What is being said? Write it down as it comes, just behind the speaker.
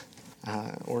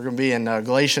We're going to be in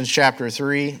Galatians chapter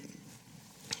 3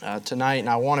 tonight, and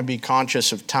I want to be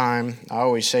conscious of time. I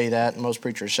always say that, and most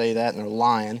preachers say that, and they're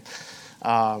lying.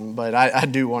 But I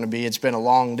do want to be. It's been a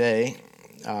long day.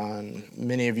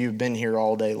 Many of you have been here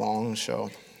all day long, so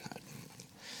I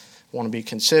want to be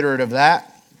considerate of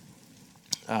that.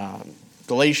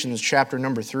 Galatians chapter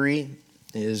number 3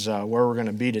 is where we're going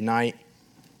to be tonight,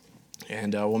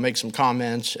 and we'll make some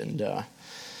comments, and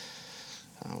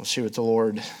we'll see what the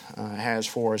Lord has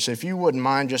for us. If you wouldn't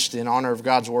mind, just in honor of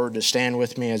God's Word, to stand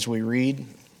with me as we read.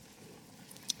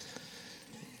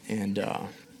 And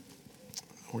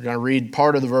we're going to read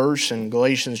part of the verse in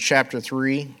Galatians chapter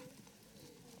 3.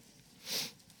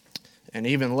 And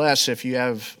even less if you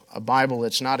have a Bible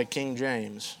that's not a King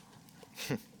James.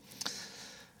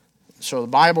 So the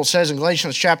Bible says in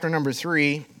Galatians chapter number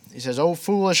 3, he says, "O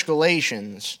foolish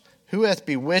Galatians, who hath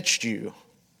bewitched you?"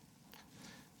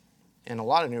 And a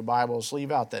lot of new Bibles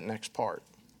leave out that next part.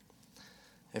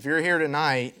 If you're here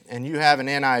tonight and you have an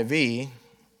NIV,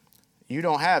 you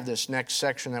don't have this next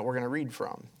section that we're going to read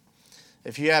from.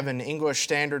 If you have an English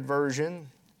Standard Version,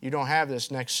 you don't have this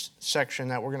next section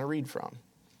that we're going to read from.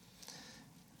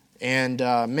 And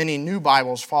many new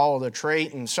Bibles follow the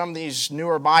trait, and some of these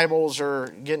newer Bibles are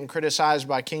getting criticized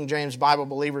by King James Bible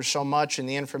believers so much, and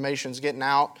the information's getting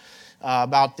out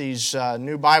about these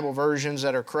new Bible versions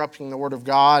that are corrupting the Word of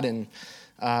God, and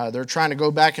they're trying to go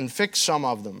back and fix some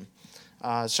of them.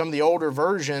 Some of the older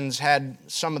versions had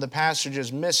some of the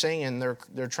passages missing, and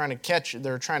they're trying to catch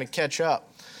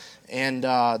up, and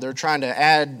they're trying to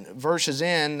add verses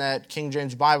in that King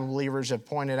James Bible believers have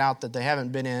pointed out that they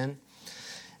haven't been in,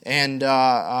 and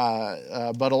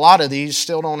but a lot of these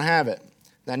still don't have it.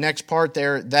 That next part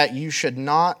there, that you should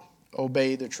not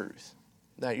obey the truth.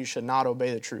 That you should not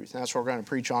obey the truth. And that's what we're going to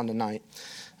preach on tonight.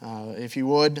 If you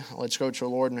would, let's go to the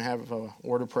Lord and have a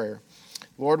word of prayer.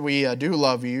 Lord, we do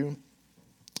love you.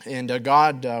 And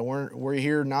God, we're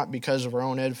here not because of our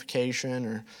own edification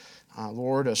or,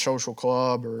 Lord, a social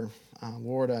club or,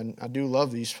 Lord, I do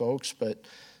love these folks, but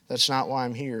that's not why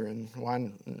I'm here. And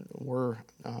why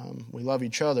we love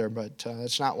each other, but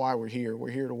that's not why we're here.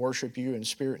 We're here to worship you in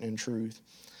spirit and in truth.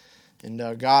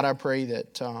 And God, I pray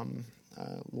that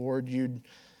Lord, you'd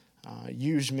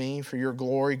use me for your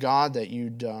glory, God, that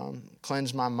you'd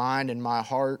cleanse my mind and my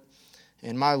heart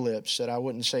and my lips, that I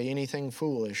wouldn't say anything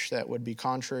foolish that would be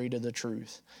contrary to the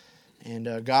truth.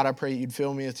 And God, I pray you'd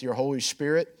fill me with your Holy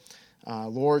Spirit,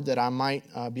 Lord, that I might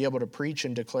be able to preach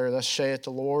and declare, thus saith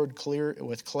the Lord,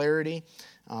 with clarity.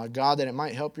 God, that it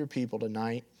might help your people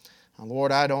tonight.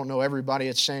 Lord, I don't know everybody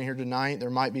that's standing here tonight.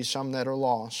 There might be some that are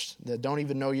lost, that don't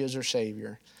even know you as their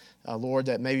Savior. Lord,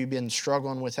 that maybe been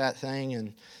struggling with that thing.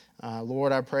 And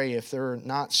Lord, I pray if they're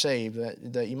not saved,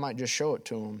 that you might just show it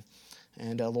to them.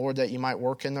 And Lord, that you might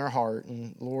work in their heart.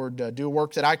 And Lord, do a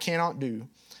work that I cannot do.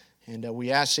 And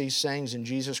we ask these things in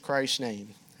Jesus Christ's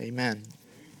name. Amen.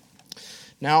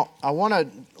 Now, I want to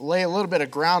lay a little bit of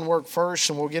groundwork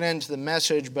first, and we'll get into the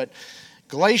message. But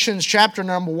Galatians chapter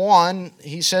number 1,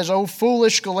 he says, "O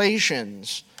foolish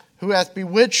Galatians, who hath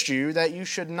bewitched you that you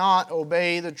should not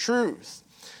obey the truth?"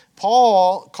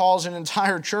 Paul calls an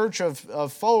entire church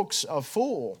of folks a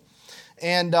fool.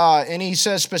 And he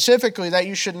says specifically that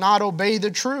you should not obey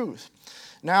the truth.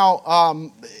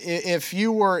 Now, if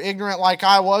you were ignorant like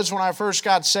I was when I first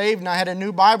got saved and I had a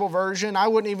new Bible version, I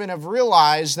wouldn't even have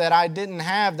realized that I didn't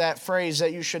have that phrase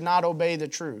that you should not obey the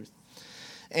truth.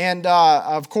 And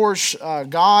of course,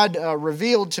 God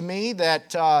revealed to me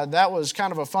that that was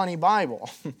kind of a funny Bible.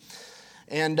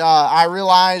 And I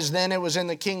realized then it was in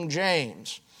the King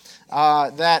James.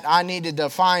 That I needed to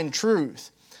find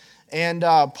truth. And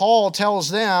Paul tells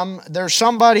them there's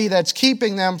somebody that's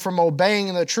keeping them from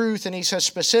obeying the truth, and he says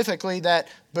specifically that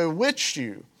bewitched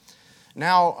you.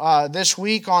 Now, this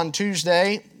week on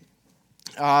Tuesday,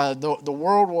 the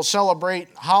world will celebrate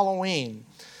Halloween,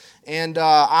 and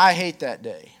I hate that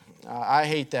day. I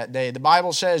hate that day. The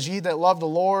Bible says, "Ye that love the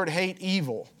Lord hate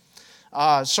evil."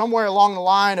 Somewhere along the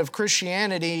line of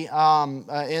Christianity,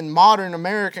 in modern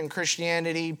American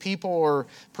Christianity, people are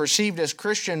perceived as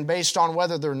Christian based on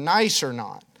whether they're nice or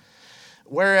not.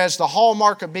 Whereas the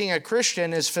hallmark of being a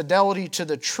Christian is fidelity to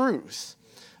the truth.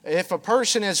 If a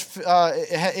person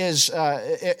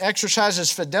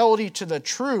exercises fidelity to the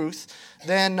truth,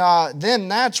 then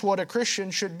that's what a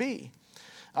Christian should be.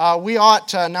 We ought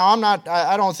to, now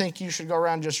I don't think you should go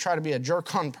around and just try to be a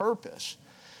jerk on purpose.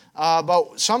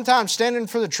 But sometimes standing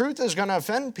for the truth is going to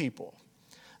offend people.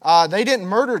 They didn't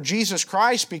murder Jesus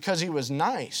Christ because he was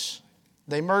nice.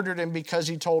 They murdered him because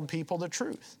he told people the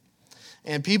truth.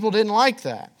 And people didn't like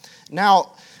that.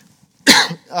 Now,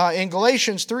 in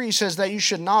Galatians 3 says that you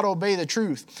should not obey the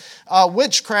truth.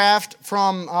 Witchcraft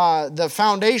from the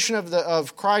foundation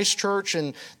of Christ's church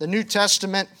in the New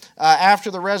Testament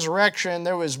after the resurrection,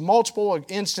 there was multiple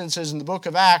instances in the book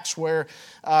of Acts where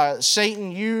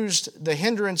Satan used the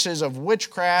hindrances of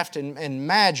witchcraft and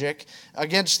magic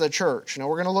against the church. Now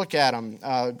we're going to look at them.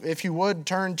 If you would,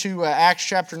 turn to Acts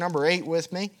chapter number 8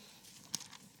 with me.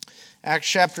 Acts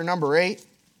chapter number 8.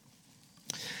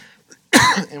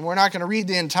 And we're not going to read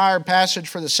the entire passage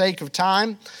for the sake of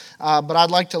time, but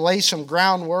I'd like to lay some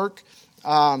groundwork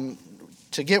to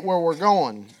get where we're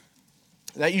going.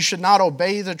 That you should not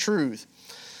obey the truth.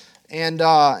 And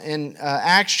in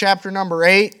Acts chapter number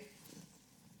 8,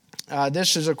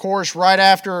 this is, of course, right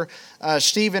after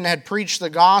Stephen had preached the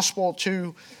gospel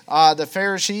to the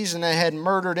Pharisees and they had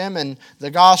murdered him, and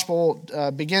the gospel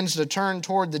begins to turn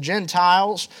toward the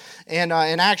Gentiles. And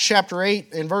in Acts chapter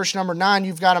 8, in verse number 9,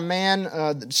 you've got a man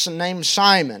named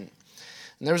Simon.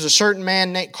 And there was a certain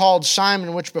man called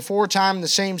Simon, which before time in the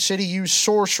same city used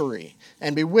sorcery,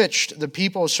 and bewitched the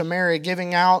people of Samaria,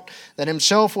 giving out that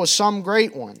himself was some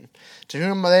great one, to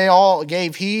whom they all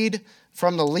gave heed,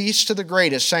 from the least to the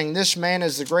greatest, saying, This man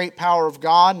is the great power of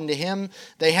God, and to him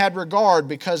they had regard,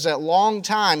 because at long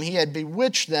time he had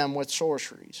bewitched them with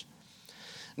sorceries.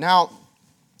 Now,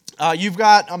 you've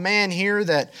got a man here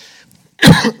that,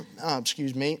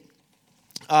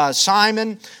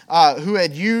 Simon, who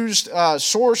had used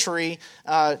sorcery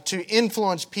to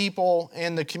influence people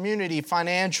in the community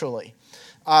financially.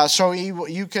 So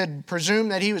you could presume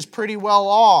that he was pretty well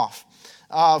off.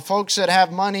 Folks that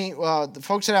have money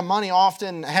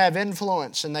often have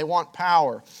influence and they want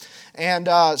power. And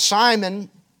Simon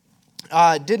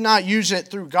did not use it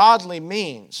through godly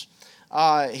means.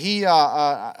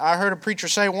 I heard a preacher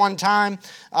say one time,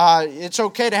 it's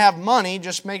okay to have money,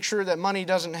 just make sure that money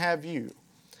doesn't have you.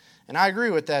 And I agree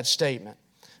with that statement.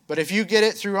 But if you get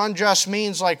it through unjust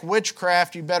means like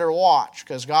witchcraft, you better watch,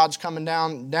 because God's coming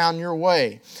down your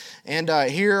way. And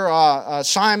here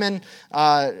Simon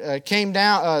came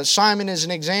down. Simon is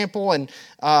an example, and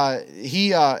he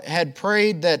had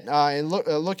prayed that,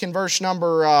 look in verse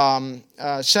number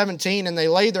 17, and they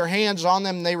laid their hands on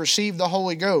them and they received the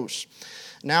Holy Ghost.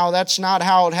 Now that's not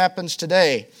how it happens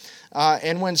today.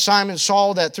 And when Simon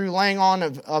saw that through laying on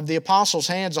of the apostles'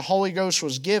 hands the Holy Ghost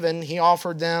was given, he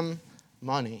offered them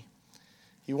money.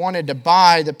 He wanted to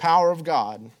buy the power of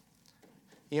God.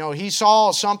 You know, he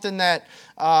saw something that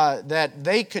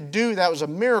they could do that was a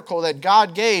miracle that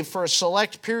God gave for a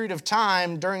select period of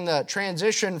time during the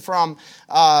transition from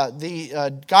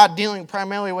God dealing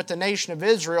primarily with the nation of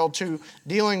Israel to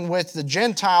dealing with the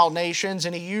Gentile nations,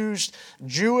 and he used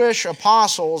Jewish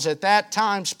apostles at that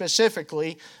time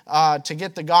specifically to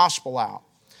get the gospel out.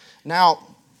 Now,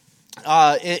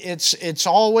 it's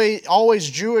always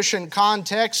Jewish in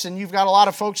context, and you've got a lot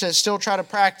of folks that still try to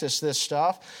practice this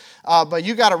stuff. But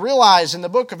you got to realize in the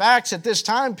book of Acts at this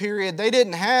time period, they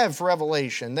didn't have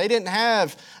revelation. They didn't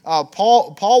have,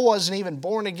 Paul wasn't even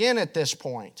born again at this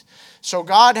point. So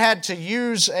God had to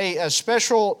use a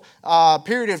special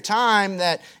period of time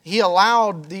that he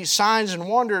allowed these signs and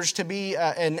wonders to be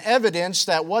an evidence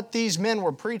that what these men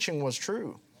were preaching was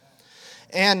true.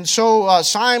 And so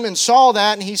Simon saw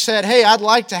that and he said, hey, I'd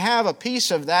like to have a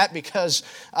piece of that because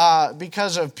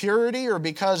of purity or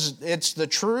because it's the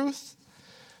truth.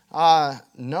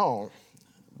 No.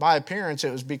 By appearance,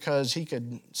 it was because he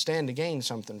could stand to gain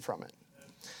something from it.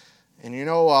 And you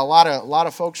know, a lot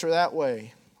of folks are that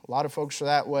way. A lot of folks are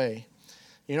that way.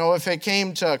 You know, if it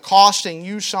came to costing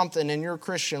you something in your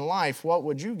Christian life, what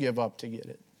would you give up to get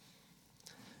it?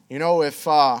 You know, if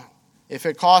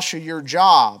it cost you your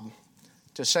job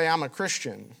to say, I'm a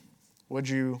Christian, would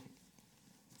you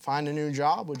find a new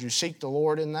job? Would you seek the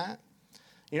Lord in that?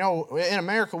 You know, in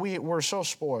America, we're so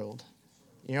spoiled.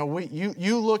 You know,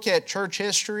 you look at church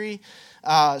history,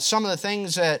 some of the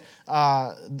things that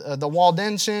the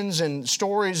Waldensians and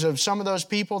stories of some of those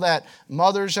people, that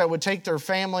mothers that would take their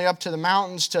family up to the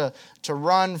mountains to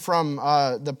run from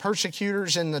the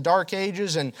persecutors in the Dark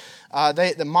Ages, and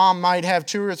the mom might have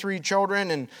 2 or 3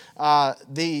 children, and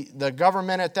the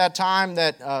government at that time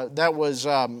that was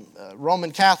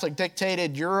Roman Catholic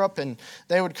dictated Europe, and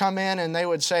they would come in and they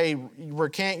would say,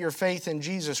 recant your faith in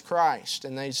Jesus Christ,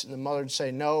 and the mother would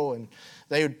say no, and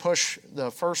they would push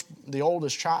the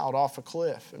oldest child off a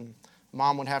cliff, and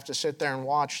mom would have to sit there and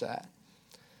watch that.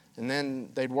 And then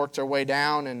they'd work their way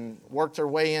down and work their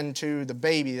way into the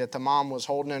baby that the mom was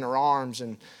holding in her arms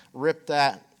and rip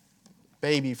that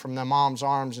baby from the mom's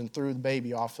arms and threw the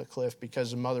baby off the cliff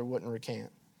because the mother wouldn't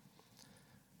recant.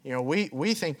 You know,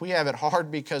 we think we have it hard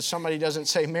because somebody doesn't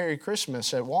say Merry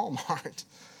Christmas at Walmart.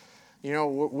 You know,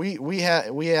 we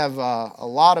have a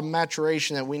lot of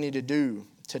maturation that we need to do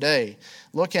today.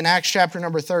 Look in Acts chapter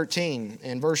number 13,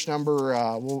 in verse number,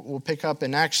 we'll pick up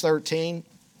in Acts 13,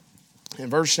 in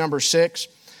verse number 6.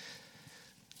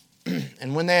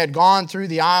 And when they had gone through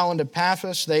the island of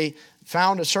Paphos, they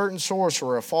found a certain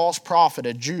sorcerer, a false prophet,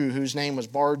 a Jew, whose name was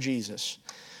Bar-Jesus,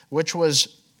 which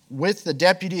was with the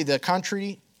deputy of the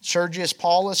country, Sergius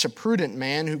Paulus, a prudent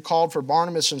man, who called for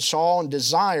Barnabas and Saul and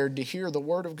desired to hear the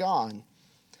word of God.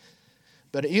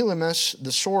 But Elymas,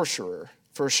 the sorcerer,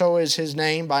 for so is his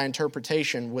name by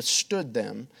interpretation, withstood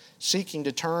them, seeking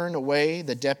to turn away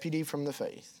the deputy from the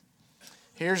faith.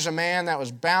 Here's a man that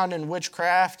was bound in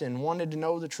witchcraft and wanted to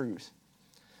know the truth.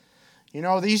 You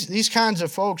know, these kinds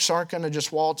of folks aren't going to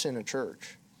just waltz in a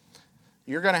church.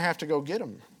 You're going to have to go get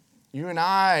them. You and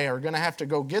I are going to have to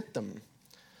go get them.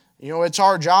 You know, it's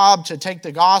our job to take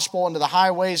the gospel into the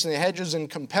highways and the hedges and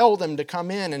compel them to come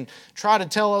in and try to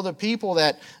tell other people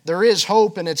that there is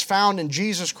hope and it's found in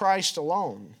Jesus Christ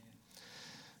alone.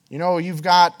 You know, you've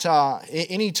got,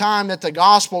 any time that the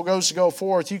gospel goes to go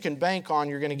forth, you can bank on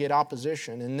you're going to get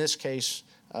opposition, in this case,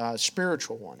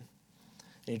 spiritual one.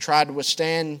 And he tried to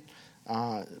withstand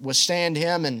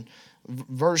him, and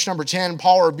verse number 10,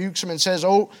 Paul rebukes him and says,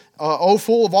 O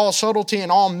fool of all subtlety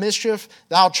and all mischief,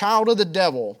 thou child of the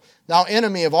devil, thou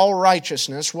enemy of all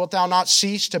righteousness, wilt thou not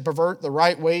cease to pervert the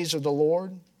right ways of the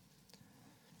Lord?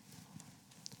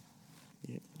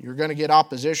 You're going to get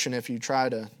opposition if you try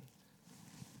to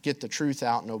get the truth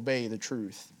out and obey the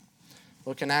truth.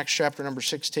 Look in Acts chapter number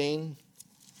 16.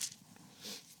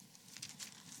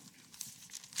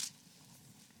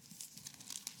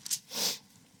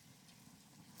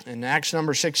 In Acts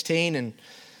number 16, and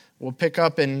we'll pick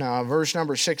up in verse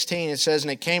number 16, it says,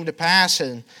 And it came to pass,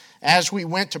 and as we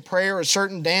went to prayer, a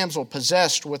certain damsel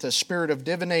possessed with a spirit of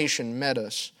divination met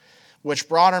us, which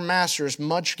brought our masters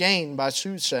much gain by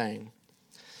soothsaying.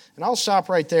 And I'll stop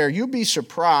right there. You'll be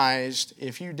surprised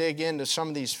if you dig into some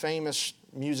of these famous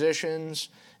musicians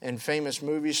and famous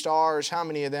movie stars, how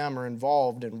many of them are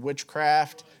involved in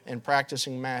witchcraft and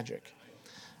practicing magic.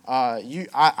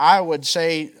 I would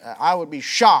say, I would be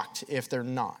shocked if they're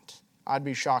not. I'd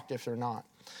be shocked if they're not.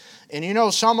 And you know,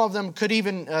 some of them could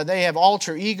even, they have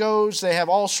alter egos, they have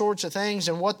all sorts of things,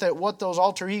 and what those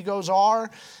alter egos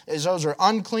are, is those are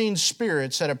unclean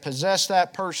spirits that have possessed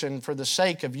that person for the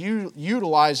sake of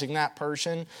utilizing that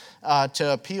person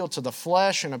to appeal to the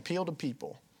flesh and appeal to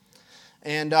people.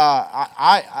 And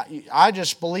I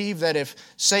just believe that if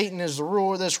Satan is the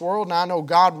ruler of this world, and I know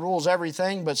God rules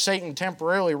everything, but Satan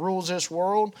temporarily rules this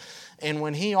world. And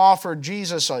when he offered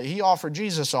Jesus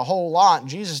a whole lot.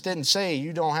 Jesus didn't say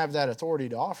you don't have that authority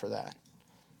to offer that.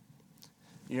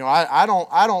 You know, I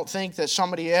don't think that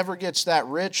somebody ever gets that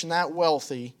rich and that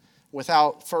wealthy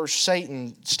without first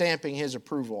Satan stamping his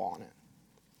approval on it.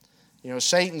 You know,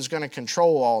 Satan's going to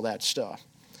control all that stuff.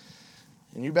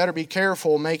 And you better be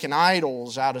careful making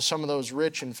idols out of some of those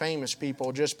rich and famous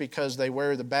people just because they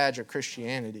wear the badge of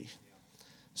Christianity.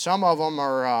 Some of them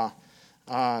are,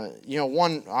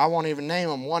 one, I won't even name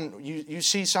them. One, you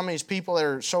see some of these people that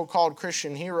are so-called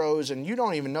Christian heroes, and you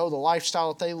don't even know the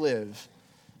lifestyle that they live.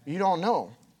 You don't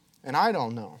know, and I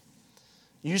don't know.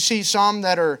 You see some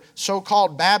that are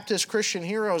so-called Baptist Christian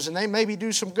heroes, and they maybe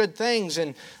do some good things,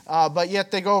 but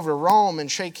yet they go over to Rome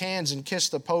and shake hands and kiss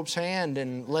the Pope's hand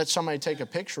and let somebody take a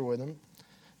picture with them.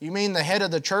 You mean the head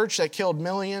of the church that killed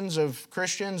millions of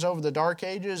Christians over the Dark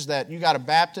Ages, that you got a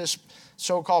Baptist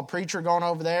so-called preacher going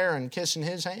over there and kissing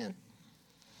his hand?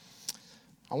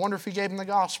 I wonder if he gave him the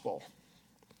gospel.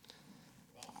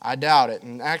 I doubt it.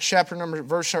 In Acts chapter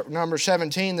verse number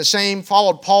 17, the same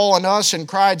followed Paul and us and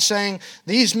cried, saying,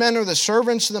 These men are the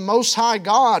servants of the Most High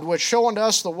God, which show unto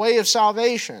us the way of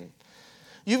salvation.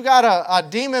 You've got a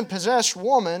demon-possessed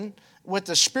woman with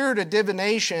the spirit of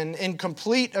divination in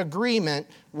complete agreement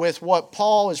with what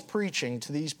Paul is preaching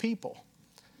to these people.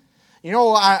 You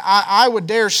know, I would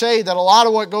dare say that a lot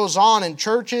of what goes on in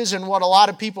churches and what a lot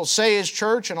of people say is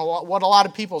church and what a lot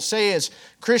of people say is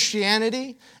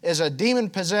Christianity is a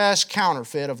demon-possessed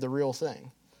counterfeit of the real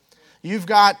thing. You've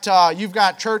got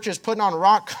churches putting on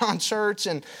rock concerts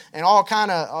and all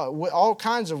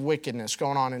kinds of wickedness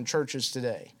going on in churches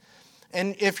today.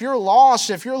 And if you're lost,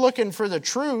 if you're looking for the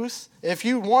truth, if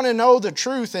you want to know the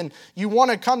truth and you want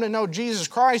to come to know Jesus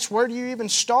Christ, where do you even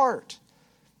start?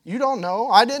 You don't know.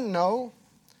 I didn't know.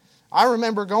 I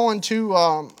remember going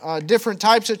to different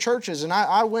types of churches, and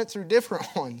I went through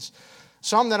different ones.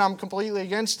 Some that I'm completely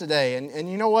against today. And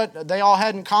you know what they all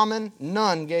had in common?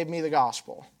 None gave me the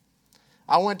gospel.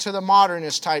 I went to the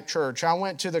modernist type church. I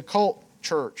went to the cult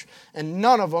church. And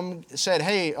none of them said,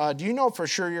 hey, do you know for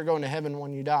sure you're going to heaven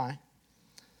when you die?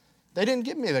 They didn't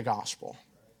give me the gospel.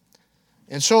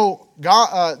 And so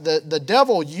God, the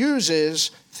devil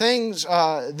uses things,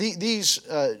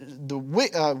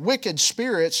 wicked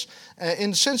spirits.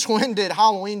 And since when did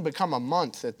Halloween become a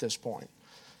month at this point?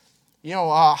 You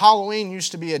know, Halloween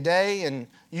used to be a day, and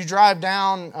you drive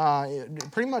down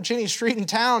pretty much any street in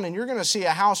town, and you're going to see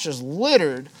a house just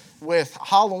littered with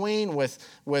Halloween, with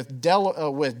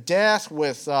death,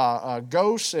 with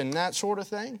ghosts, and that sort of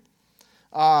thing.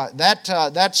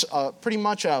 That's pretty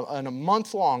much a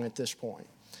month long at this point.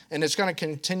 And it's going to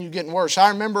continue getting worse. I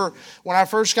remember when I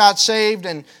first got saved,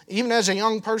 and even as a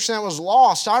young person that was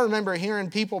lost, I remember hearing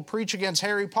people preach against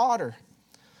Harry Potter.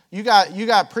 You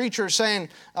got preachers saying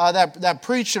that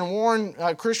preach and warn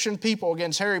Christian people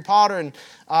against Harry Potter, and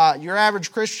your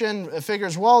average Christian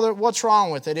figures, well, what's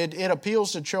wrong with it? It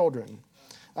appeals to children.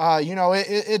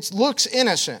 It looks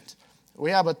innocent.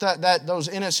 But those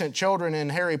innocent children in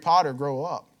Harry Potter grow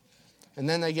up, and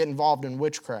then they get involved in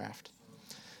witchcraft.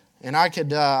 And I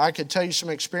could tell you some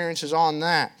experiences on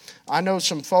that. I know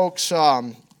some folks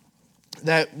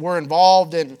that were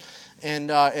involved in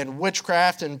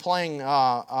witchcraft and playing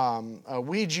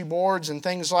Ouija boards and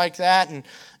things like that.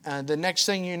 And the next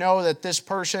thing you know, that this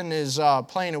person is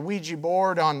playing a Ouija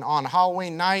board on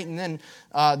Halloween night, and then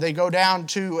they go down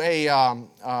to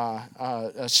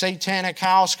a satanic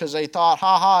house because they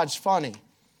thought, it's funny.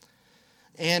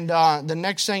 And the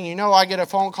next thing you know, I get a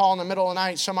phone call in the middle of the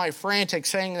night, somebody frantic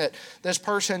saying that this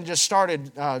person just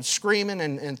started screaming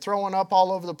and throwing up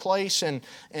all over the place and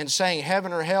saying,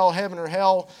 heaven or hell, heaven or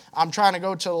hell. I'm trying to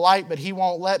go to the light, but he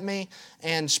won't let me.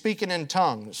 And speaking in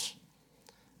tongues.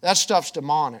 That stuff's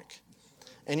demonic.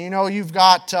 And you've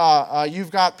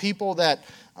got people that,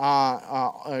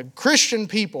 Christian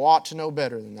people ought to know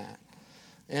better than that.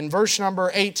 In verse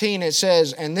number 18 it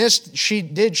says, and this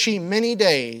did she many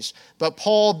days, but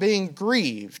Paul being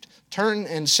grieved, turned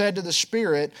and said to the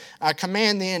Spirit, I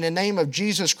command thee in the name of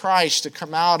Jesus Christ to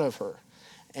come out of her.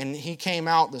 And he came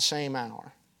out the same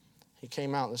hour. He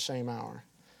came out the same hour.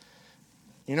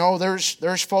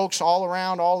 There's folks all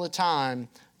around all the time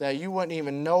that you wouldn't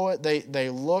even know it. They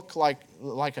look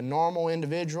like a normal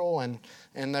individual, and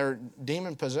they're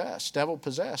demon possessed, devil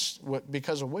possessed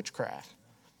because of witchcraft.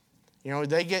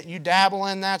 They get you dabble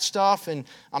in that stuff, and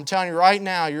I'm telling you right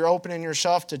now, you're opening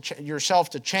yourself to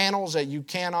channels that you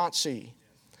cannot see.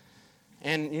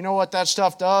 And you know what that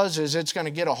stuff does is it's going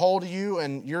to get a hold of you,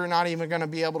 and you're not even going to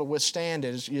be able to withstand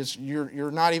it.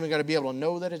 You're not even going to be able to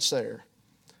know that it's there.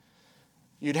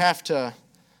 You'd have to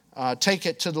take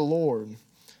it to the Lord.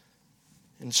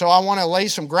 And so I want to lay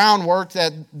some groundwork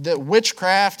that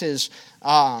witchcraft is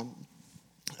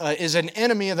an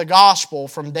enemy of the gospel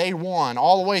from day one,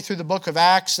 all the way through the book of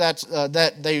Acts.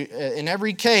 In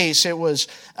every case, it was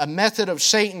a method of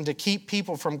Satan to keep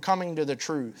people from coming to the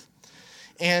truth.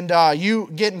 And you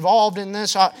get involved in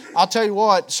this, I'll tell you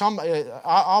what,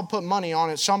 I'll put money on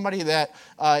it. Somebody that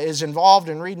is involved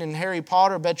in reading in Harry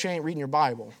Potter, bet you ain't reading your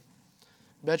Bible.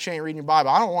 Bet you ain't reading your Bible.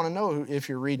 I don't want to know if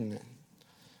you're reading it.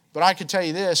 But I can tell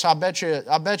you this, I bet you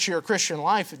your Christian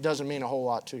life, it doesn't mean a whole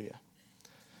lot to you.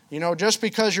 Just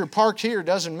because you're parked here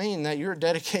doesn't mean that you're a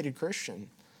dedicated Christian.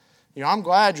 I'm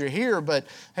glad you're here, but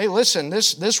hey, listen,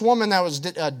 this woman that was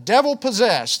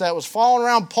devil-possessed, that was following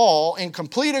around Paul in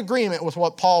complete agreement with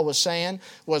what Paul was saying,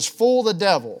 was full of the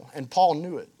devil, and Paul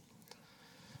knew it.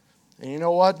 And you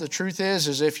know what? The truth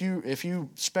is if you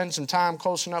spend some time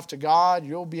close enough to God,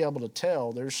 you'll be able to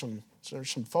tell. There's some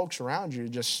folks around you,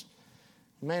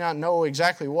 you may not know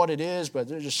exactly what it is, but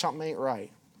there's just something ain't right.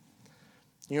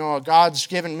 God's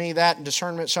given me that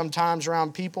discernment sometimes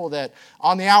around people that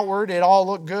on the outward it all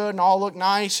looked good and all looked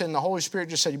nice, and the Holy Spirit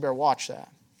just said, you better watch that.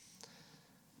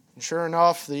 And sure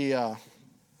enough, the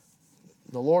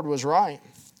Lord was right,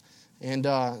 and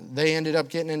they ended up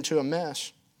getting into a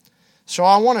mess. So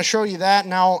I want to show you that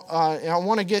now. I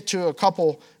want to get to a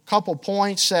couple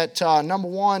points. That number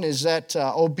one is that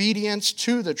obedience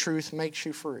to the truth makes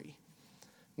you free.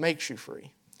 Makes you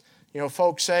free.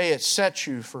 Folks say it sets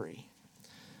you free.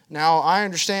 Now, I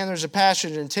understand there's a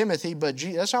passage in Timothy, but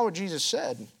that's not what Jesus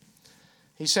said.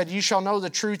 He said, you shall know the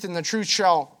truth, and the truth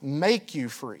shall make you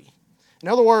free. In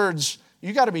other words,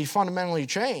 you got to be fundamentally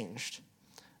changed.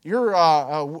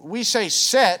 We say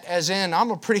set as in,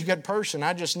 I'm a pretty good person.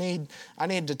 I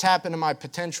need to tap into my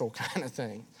potential kind of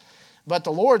thing. But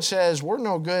the Lord says, we're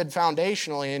no good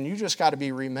foundationally, and you just got to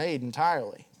be remade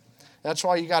entirely. That's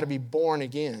why you got to be born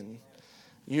again.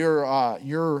 Your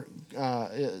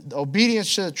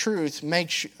obedience to the truth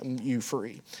makes you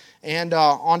free. And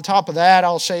on top of that,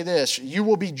 I'll say this. You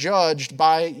will be judged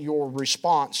by your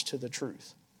response to the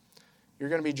truth. You're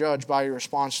going to be judged by your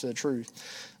response to the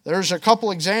truth. There's a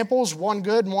couple examples, one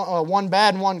good, one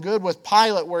bad, and one good with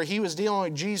Pilate, where he was dealing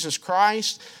with Jesus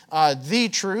Christ, the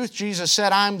truth. Jesus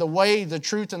said, "I'm the way, the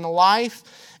truth, and the life."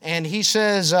 And he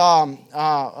says,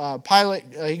 Pilate,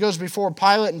 he goes before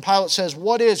Pilate, and Pilate says,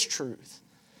 "What is truth?"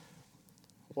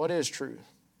 What is truth?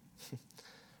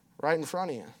 Right in front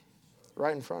of you.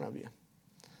 Right in front of you.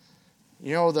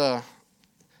 You know,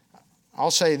 I'll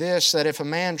say this, that if a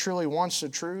man truly wants the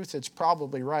truth, it's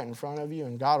probably right in front of you,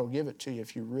 and God will give it to you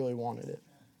if you really wanted it.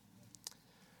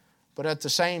 But at the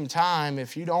same time,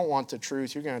 if you don't want the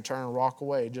truth, you're going to turn and walk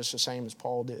away just the same as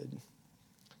Paul did.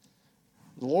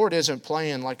 The Lord isn't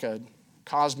playing like a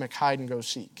cosmic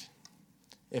hide-and-go-seek.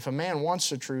 If a man wants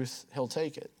the truth, he'll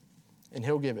take it, and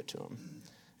he'll give it to him.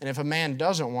 And if a man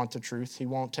doesn't want the truth, he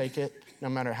won't take it, no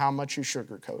matter how much you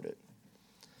sugarcoat it.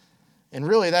 And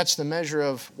really, that's the measure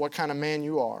of what kind of man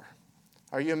you are.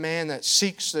 Are you a man that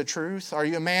seeks the truth? Are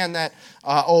you a man that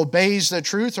obeys the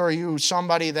truth? Or are you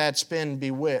somebody that's been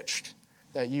bewitched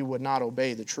that you would not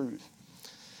obey the truth?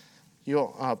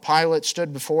 Pilate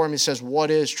stood before him. He says,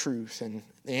 "What is truth?" And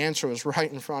the answer was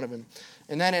right in front of him.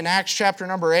 And then in Acts chapter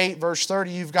number 8, verse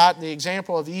 30, you've got the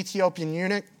example of the Ethiopian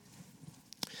eunuch.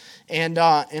 And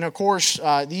of course,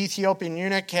 the Ethiopian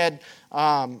eunuch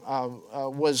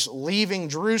was leaving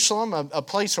Jerusalem, a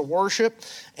place of worship,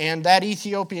 and that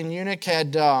Ethiopian eunuch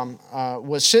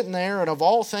was sitting there, and of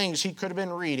all things he could have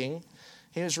been reading,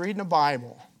 he was reading a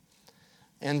Bible.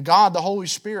 And God, the Holy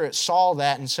Spirit, saw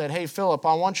that and said, "Hey, Philip,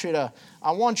 I want you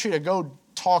to go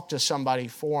talk to somebody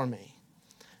for me."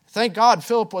 Thank God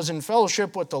Philip was in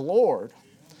fellowship with the Lord.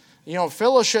 You know,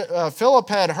 Philip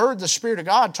had heard the Spirit of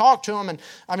God talk to him. And,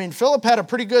 I mean, Philip had a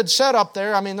pretty good setup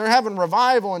there. I mean, they're having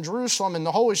revival in Jerusalem, and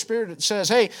the Holy Spirit says,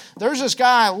 "Hey, there's this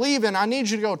guy leaving. I need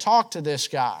you to go talk to this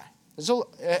guy." Has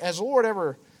the Lord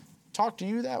ever talked to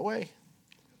you that way?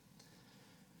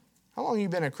 How long have you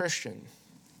been a Christian?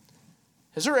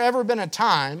 Has there ever been a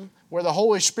time where the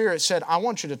Holy Spirit said, "I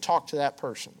want you to talk to that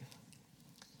person"?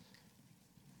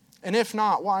 And if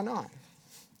not, why not?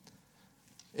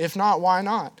 If not, why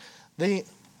not? The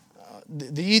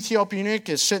Ethiopian eunuch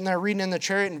is sitting there reading in the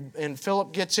chariot, and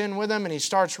Philip gets in with him, and he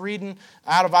starts reading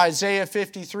out of Isaiah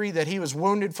 53 that he was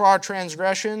wounded for our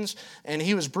transgressions, and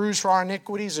he was bruised for our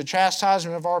iniquities. The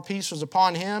chastisement of our peace was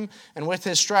upon him, and with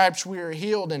his stripes we are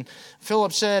healed. And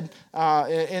Philip said,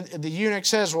 the eunuch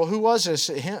says, "Well, who was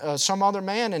this? Some other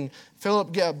man?" And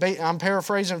Philip, I'm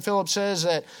paraphrasing, Philip says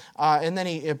that, and then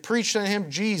he preached to him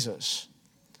Jesus.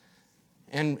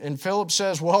 And Philip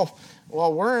says, well,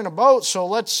 we're in a boat, so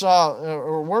let's,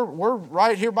 we're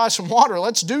right here by some water.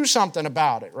 Let's do something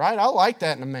about it, right? I like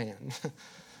that in a man.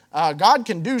 God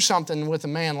can do something with a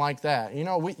man like that. You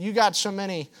know, you got so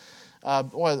many,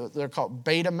 what they're called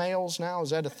beta males now. Is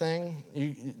that a thing?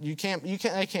 They can't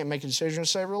make a decision to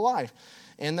save their life,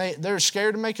 and they're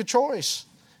scared to make a choice.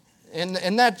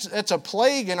 And that's a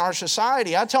plague in our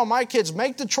society. I tell my kids,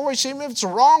 make the choice, even if it's the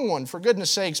wrong one. For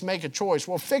goodness sakes, make a choice.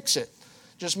 We'll fix it.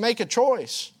 Just make a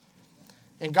choice.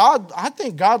 And God, I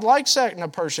think God likes that in a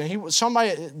person.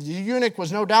 The eunuch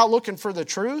was no doubt looking for the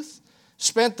truth,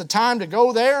 spent the time to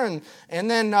go there, and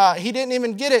then he didn't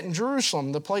even get it in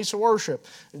Jerusalem, the place of worship.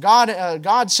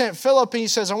 God sent Philip, and he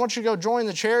says, "I want you to go join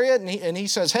the chariot," and he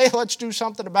says, "Hey, let's do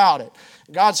something about it."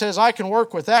 God says, "I can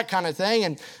work with that kind of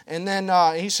thing," and then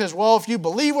he says, "Well, if you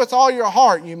believe with all your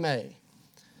heart, you may."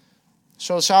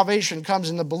 So salvation comes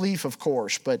in the belief, of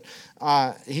course, but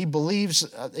he believes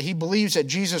that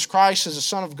Jesus Christ is the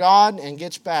Son of God and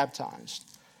gets baptized.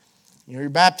 You know,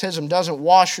 your baptism doesn't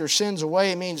wash your sins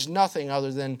away. It means nothing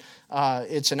other than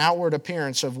it's an outward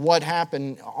appearance of what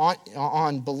happened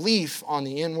on belief on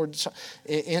the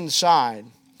inside.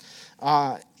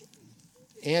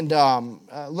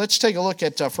 Let's take a look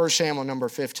at 1 Samuel number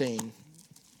 15.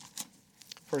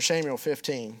 1 Samuel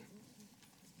 15.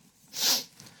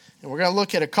 And we're going to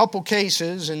look at a couple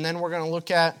cases, and then we're going to look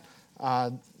at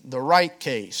the right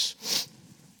case.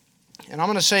 And I'm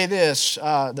going to say this.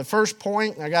 The first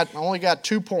point, I only got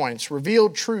 2 points.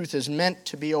 Revealed truth is meant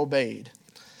to be obeyed.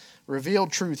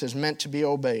 Revealed truth is meant to be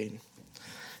obeyed.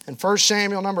 In 1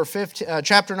 Samuel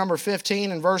chapter number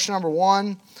 15 and verse number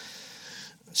 1,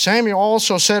 Samuel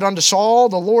also said unto Saul,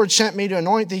 "The Lord sent me to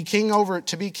anoint thee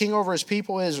to be king over his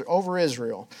people, over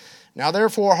Israel. Now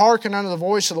therefore hearken unto the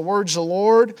voice of the words of the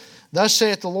Lord. Thus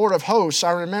saith the Lord of hosts,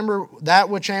 I remember that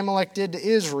which Amalek did to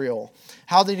Israel,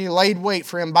 how that he laid wait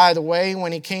for him by the way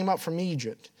when he came up from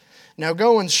Egypt. Now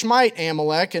go and smite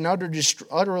Amalek, and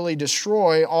utterly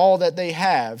destroy all that they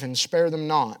have, and spare them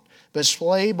not. But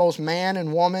slay both man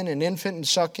and woman, and infant and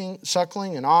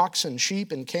suckling, and ox and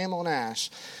sheep and camel and ass.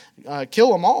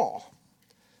 Kill them all.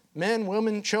 Men,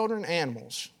 women, children,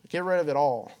 animals. Get rid of it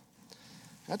all.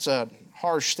 That's a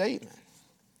harsh statement.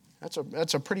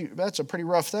 That's a pretty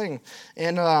rough thing.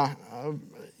 And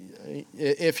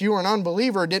if you were an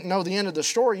unbeliever, didn't know the end of the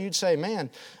story, you'd say,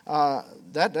 man,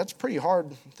 that's a pretty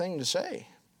hard thing to say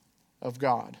of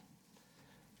God.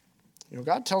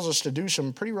 God tells us to do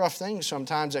some pretty rough things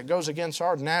sometimes that goes against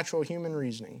our natural human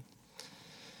reasoning.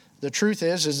 The truth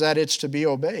is that it's to be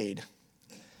obeyed.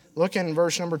 Look in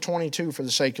verse number 22 for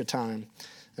the sake of time.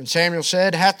 And Samuel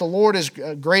said, hath the Lord as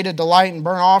great a delight in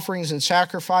burnt offerings and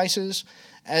sacrifices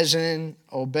as in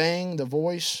obeying the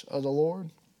voice of the Lord?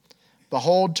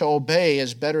 Behold, to obey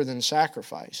is better than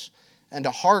sacrifice, and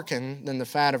to hearken than the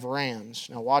fat of rams.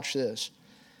 Now watch this.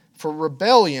 For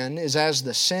rebellion is as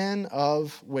the sin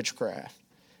of witchcraft,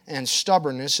 and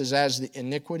stubbornness is as the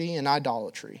iniquity and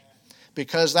idolatry.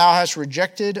 Because thou hast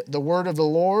rejected the word of the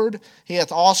Lord, he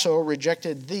hath also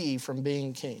rejected thee from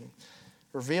being king.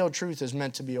 Revealed truth is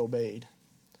meant to be obeyed.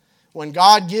 When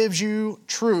God gives you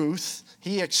truth,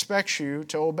 he expects you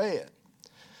to obey it.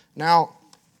 Now,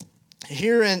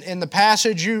 here in the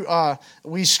passage,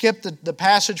 we skipped the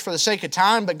passage for the sake of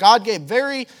time, but God gave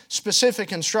very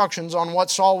specific instructions on what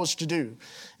Saul was to do.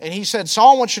 And he said,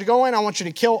 Saul, I want you to go in, I want you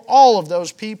to kill all of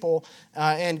those people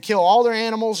and kill all their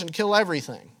animals and kill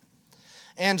everything.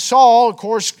 And Saul, of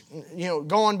course,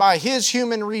 going by his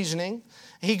human reasoning,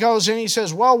 he goes in and he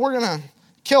says, well, we're going to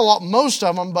kill most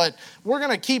of them, but we're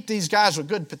going to keep these guys with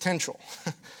good potential.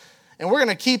 And we're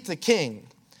going to keep the king.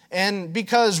 And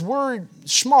because we're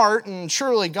smart, and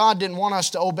surely God didn't want us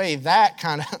to obey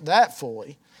that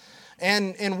fully.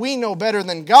 And we know better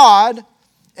than God,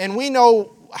 and we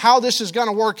know how this is going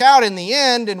to work out in the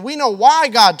end, and we know why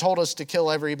God told us to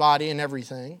kill everybody and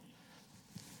everything.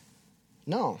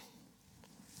 No.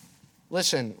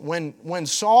 Listen, when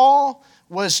Saul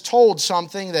was told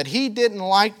something that he didn't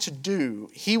like to do,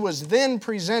 he was then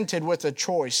presented with a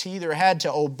choice. He either had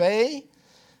to obey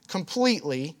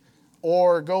completely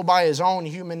or go by his own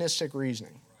humanistic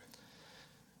reasoning.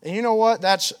 And you know what?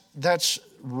 That's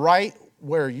right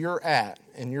where you're at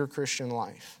in your Christian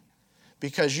life.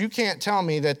 Because you can't tell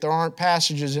me that there aren't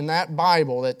passages in that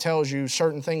Bible that tells you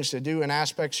certain things to do in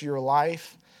aspects of your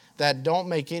life that don't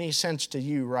make any sense to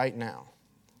you right now.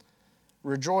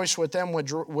 Rejoice with them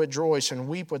which rejoice, and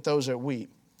weep with those that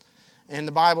weep. And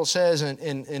the Bible says,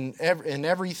 in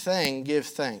everything give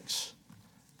thanks.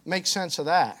 Make sense of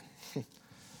that.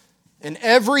 In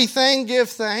everything give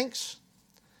thanks.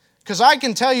 Because I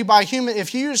can tell you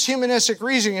if you use humanistic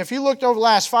reasoning, if you looked over the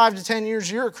last 5 to 10 years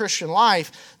of your Christian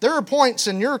life, there are points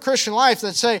in your Christian life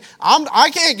that say, I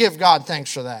can't give God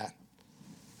thanks for that.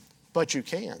 But you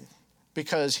can,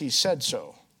 because he said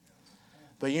so.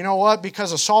 But you know what?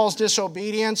 Because of Saul's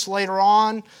disobedience later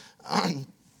on,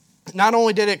 not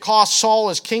only did it cost Saul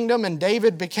his kingdom and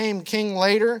David became king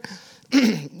later,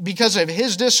 because of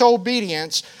his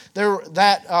disobedience,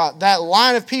 that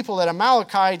line of people, that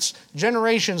Amalekites,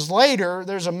 generations later,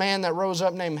 there's a man that rose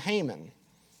up named Haman.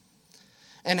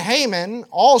 And Haman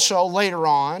also later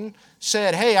on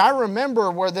said, hey, I remember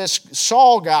where this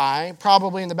Saul guy,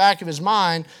 probably in the back of his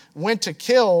mind, went to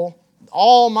kill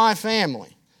all my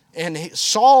family. And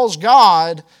Saul's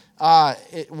God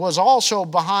was also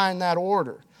behind that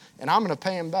order. And I'm going to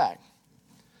pay him back.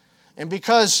 And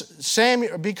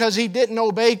because he didn't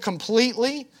obey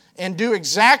completely and do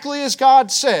exactly as God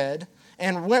said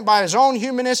and went by his own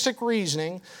humanistic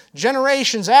reasoning,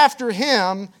 generations after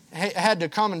him had to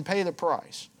come and pay the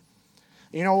price.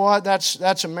 You know what?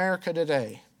 That's America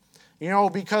today.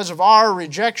 Because of our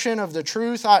rejection of the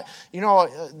truth,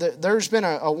 there's been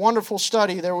a wonderful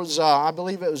study. There was, I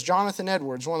believe it was Jonathan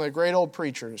Edwards, one of the great old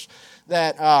preachers,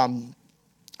 that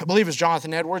I believe it was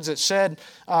Jonathan Edwards that said,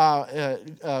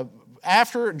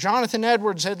 after Jonathan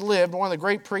Edwards had lived, one of the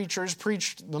great preachers,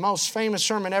 preached the most famous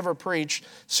sermon ever preached,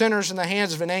 Sinners in the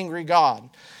Hands of an Angry God.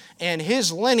 And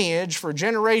his lineage for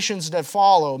generations that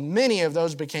follow, many of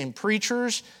those became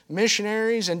preachers,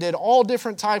 missionaries, and did all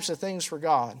different types of things for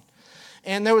God.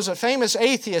 And there was a famous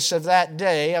atheist of that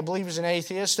day, I believe he was an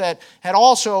atheist, that had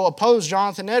also opposed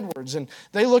Jonathan Edwards. And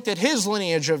they looked at his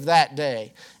lineage of that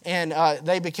day. And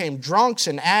they became drunks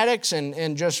and addicts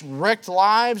and just wrecked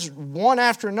lives one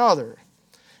after another.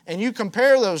 And you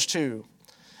compare those two.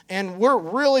 And we're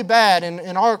really bad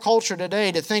in our culture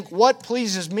today to think what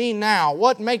pleases me now,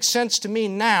 what makes sense to me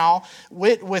now,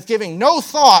 with giving no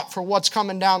thought for what's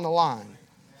coming down the line.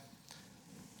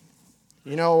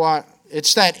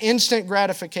 It's that instant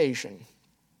gratification.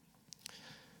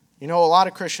 A lot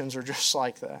of Christians are just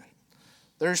like that.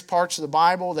 There's parts of the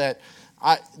Bible that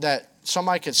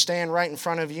somebody could stand right in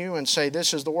front of you and say,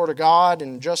 this is the Word of God,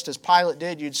 and just as Pilate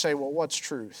did, you'd say, well, what's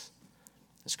truth?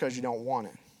 It's because you don't want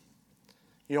it.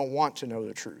 You don't want to know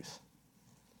the truth.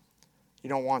 You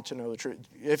don't want to know the truth.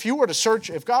 If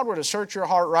God were to search your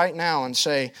heart right now and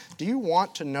say, do you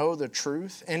want to know the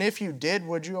truth? And if you did,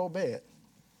 would you obey it?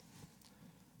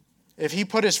 If He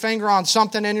put His finger on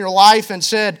something in your life and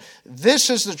said, this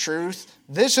is the truth,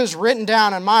 this is written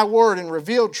down in my word and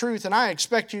revealed truth, and I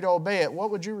expect you to obey it,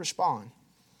 what would you respond?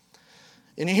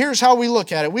 And here's how we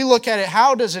look at it. We look at it,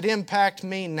 how does it impact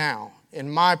me now,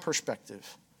 in my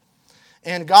perspective?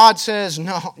 And God says,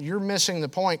 no, you're missing the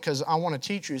point because I want to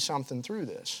teach you something through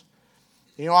this.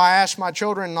 I ask my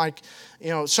children,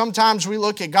 sometimes we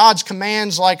look at God's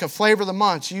commands like a flavor of the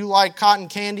month. You like cotton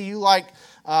candy, you like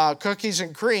cookies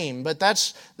and cream. But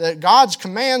God's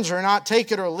commands are not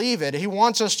take it or leave it. He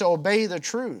wants us to obey the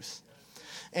truth.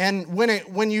 And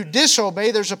when you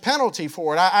disobey, there's a penalty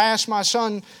for it. I asked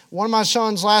one of my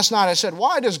sons last night, I said,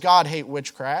 why does God hate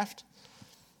witchcraft?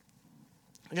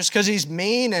 Just because He's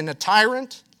mean and a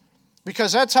tyrant?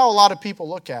 Because that's how a lot of people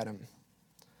look at Him.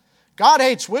 God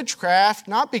hates witchcraft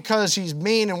not because He's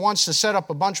mean and wants to set up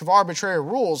a bunch of arbitrary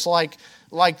rules like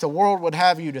the world would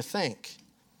have you to think.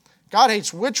 God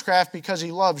hates witchcraft because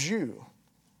He loves you.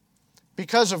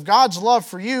 Because of God's love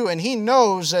for you, and He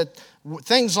knows that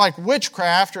things like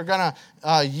witchcraft are going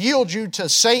to yield you to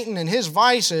Satan and his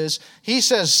vices, He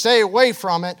says, stay away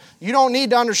from it. You don't need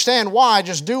to understand why,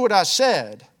 just do what I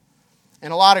said.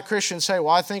 And a lot of Christians say,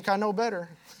 well, I think I know better.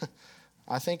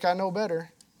 I think I know better.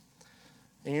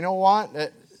 And you know what?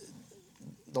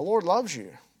 The Lord loves you.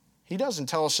 He doesn't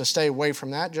tell us to stay away from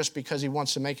that just because He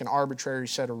wants to make an arbitrary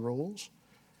set of rules.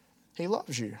 He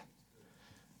loves you.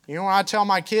 When I tell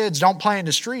my kids, don't play in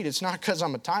the street, it's not because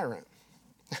I'm a tyrant.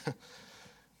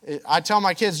 I tell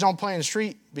my kids, don't play in the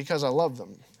street because I love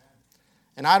them.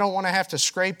 And I don't want to have to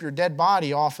scrape your dead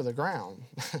body off of the ground.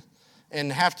 And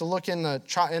have to look in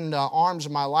the arms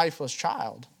of my lifeless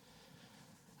child.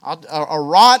 A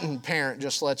rotten parent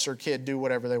just lets their kid do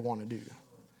whatever they want to do.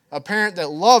 A parent that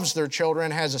loves their children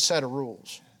has a set of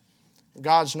rules.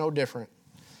 God's no different.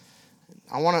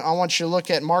 I want you to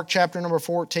look at Mark chapter number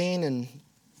 14, and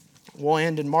we'll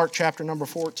end in Mark chapter number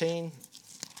 14.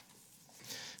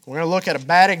 We're going to look at a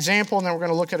bad example, and then we're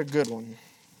going to look at a good one.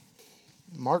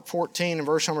 Mark 14 and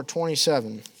verse number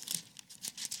 27.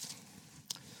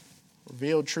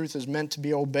 Revealed truth is meant to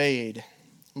be obeyed.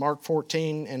 Mark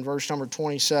 14 and verse number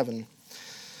 27.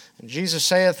 And Jesus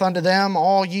saith unto them,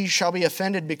 all ye shall be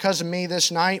offended because of me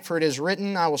this night, for it is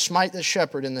written, I will smite the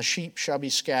shepherd, and the sheep shall be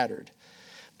scattered.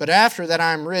 But after that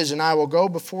I am risen, I will go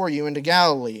before you into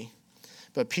Galilee.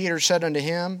 But Peter said unto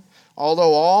him,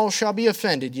 although all shall be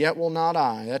offended, yet will not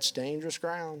I. That's dangerous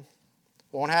ground.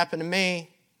 Won't happen to me.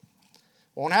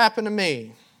 Won't happen to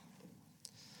me.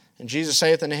 And Jesus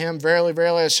saith unto him, verily,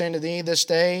 verily, I say unto thee, this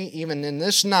day, even in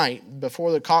this night,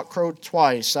 before the cock crow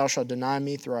twice, thou shalt deny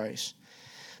me thrice.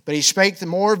 But he spake the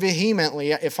more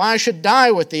vehemently, if I should die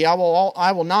with thee, I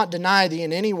will not deny thee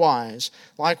in any wise.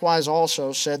 Likewise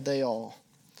also said they all.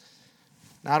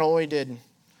 Not only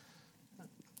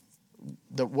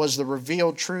was the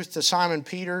revealed truth to Simon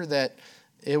Peter that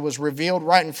it was revealed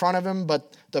right in front of him,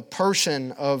 but the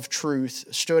person of truth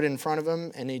stood in front of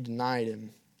him and he denied Him.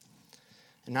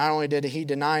 And not only did he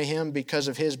deny Him because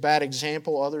of his bad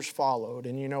example, others followed.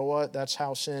 And you know what? That's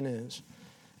how sin is.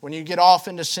 When you get off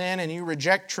into sin and you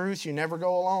reject truth, you never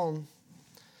go alone.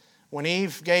 When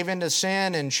Eve gave into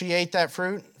sin and she ate that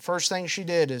fruit, first thing she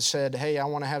did is said, hey, I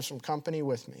want to have some company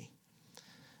with me.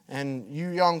 And you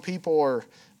young people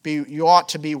you ought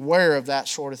to be aware of that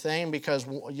sort of thing, because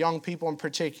young people in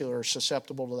particular are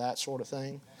susceptible to that sort of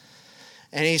thing.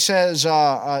 And he says,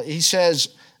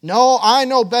 no, I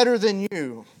know better than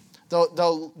you.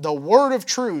 The word of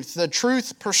truth, the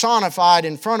truth personified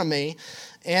in front of me,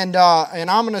 and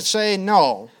I'm going to say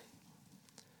no.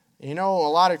 A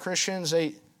lot of Christians,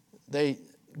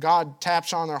 God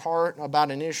taps on their heart about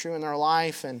an issue in their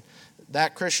life, and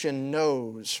that Christian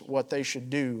knows what they should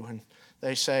do, and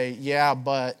they say, yeah,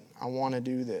 but I want to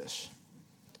do this.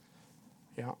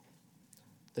 Yeah.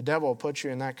 The devil will put you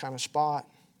in that kind of spot.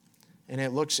 And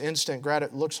it looks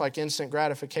like instant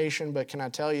gratification, but can I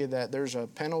tell you that there's a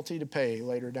penalty to pay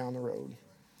later down the road?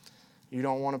 You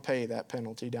don't want to pay that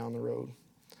penalty down the road.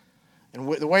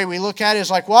 And the way we look at it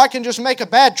is like, well, I can just make a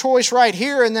bad choice right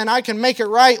here and then I can make it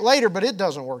right later, but it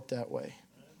doesn't work that way.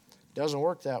 It doesn't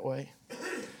work that way.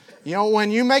 When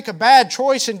you make a bad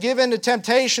choice and give in to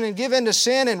temptation and give in to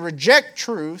sin and reject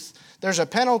truth, there's a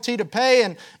penalty to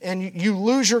pay, and you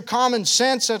lose your common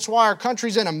sense. That's why our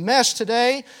country's in a mess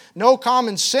today. No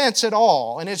common sense at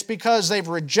all. And it's because they've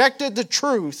rejected the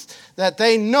truth that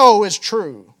they know is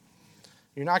true.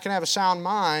 You're not going to have a sound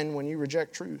mind when you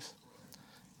reject truth.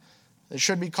 It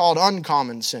should be called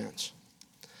uncommon sense.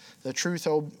 The truth,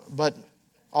 but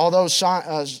although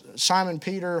Simon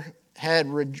Peter had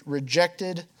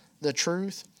rejected the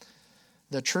truth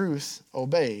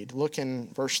obeyed. Look in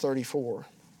verse 34,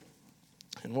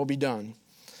 and we'll be done.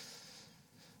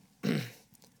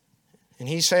 And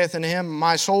he saith unto him,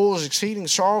 My soul is exceeding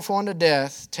sorrowful unto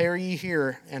death. Tarry ye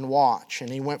here and watch.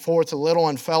 And he went forth a little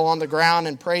and fell on the ground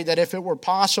and prayed that if it were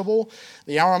possible,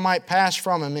 the hour might pass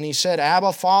from him. And he said,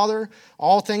 Abba, Father,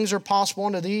 all things are possible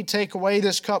unto thee. Take away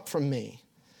this cup from me.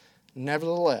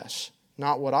 Nevertheless,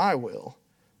 not what I will,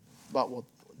 but what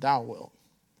thou wilt.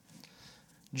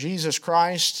 Jesus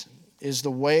Christ is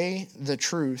the way, the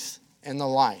truth, and the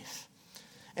life.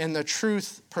 And the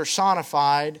truth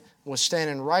personified was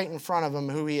standing right in front of him,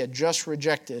 who he had just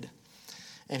rejected.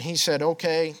 And he said,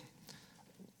 okay,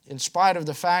 in spite of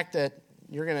the fact that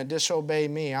you're going to disobey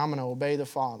me, I'm going to obey the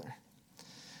Father.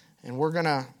 And we're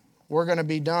going to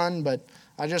be done, but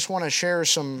I just want to share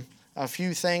a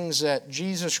few things that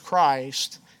Jesus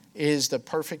Christ is the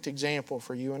perfect example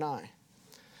for you and I.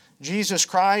 Jesus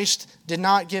Christ did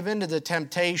not give in to the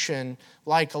temptation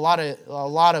like a lot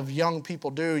of young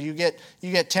people do. You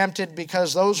get tempted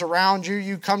because those around you,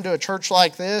 you come to a church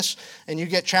like this and you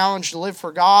get challenged to live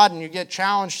for God, and you get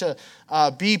challenged to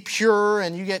be pure,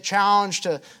 and you get challenged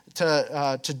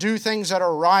to do things that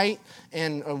are right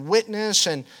and witness,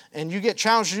 and you get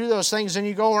challenged to do those things, and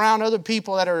you go around other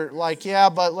people that are like, yeah,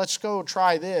 but let's go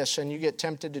try this, and you get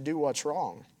tempted to do what's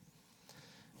wrong.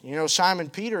 You know, Simon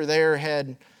Peter there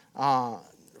had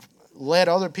led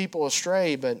other people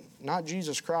astray, but not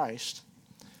Jesus Christ.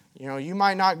 You know, you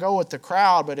might not go with the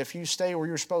crowd, but if you stay where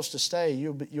you're supposed to stay,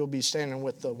 you'll be standing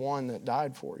with the one that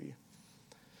died for you.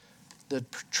 The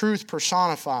truth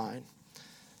personified.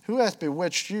 Who hath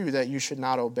bewitched you that you should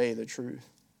not obey the truth?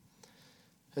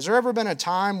 Has there ever been a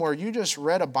time where you just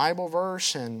read a Bible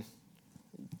verse and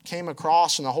came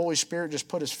across and the Holy Spirit just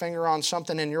put His finger on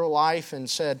something in your life and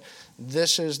said,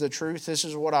 this is the truth, this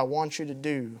is what I want you to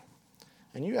do?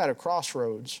 And you had a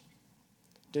crossroads.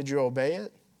 Did you obey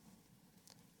it?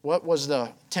 What was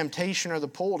the temptation or the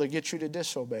pull to get you to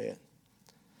disobey it?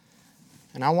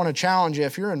 And I want to challenge you,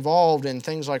 if you're involved in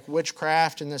things like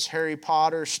witchcraft and this Harry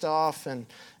Potter stuff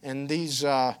and these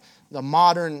the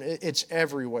modern, it's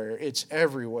everywhere. It's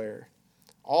everywhere.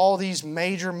 All these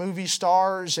major movie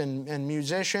stars and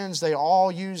musicians, they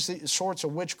all use these sorts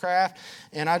of witchcraft.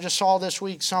 And I just saw this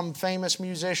week some famous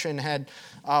musician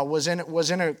was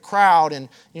in a crowd, and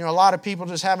you know, a lot of people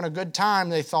just having a good time,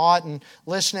 they thought, and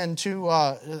listening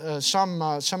to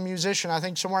some musician, I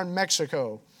think somewhere in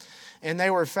Mexico. And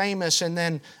they were famous, and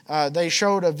then they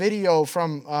showed a video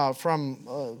from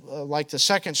like the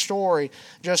second story,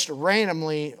 just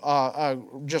randomly,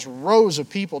 just rows of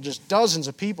people, just dozens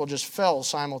of people just fell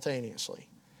simultaneously.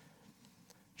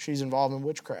 She's involved in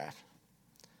witchcraft.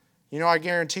 You know, I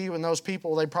guarantee you, when those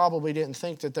people, they probably didn't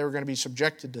think that they were going to be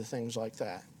subjected to things like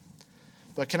that.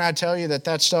 But can I tell you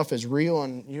that stuff is real,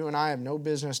 and you and I have no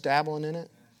business dabbling in it?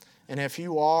 And if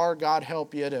you are, God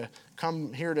help you to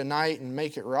come here tonight and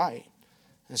make it right.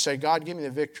 And say, God, give me the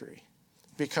victory.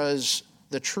 Because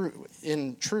the truth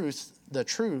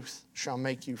shall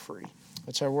make you free.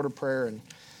 Let's have a word of prayer,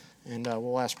 and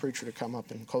we'll ask preacher to come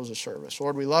up and close the service.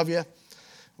 Lord, we love you. And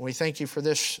we thank you for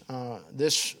this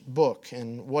book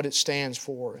and what it stands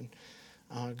for.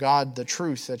 And God, the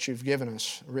truth that you've given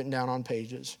us, written down on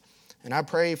pages. And I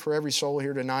pray for every soul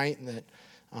here tonight that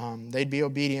they'd be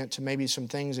obedient to maybe some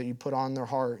things that you put on their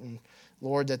heart. And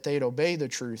Lord, that they'd obey the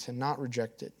truth and not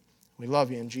reject it. We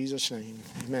love you in Jesus' name.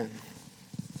 Amen.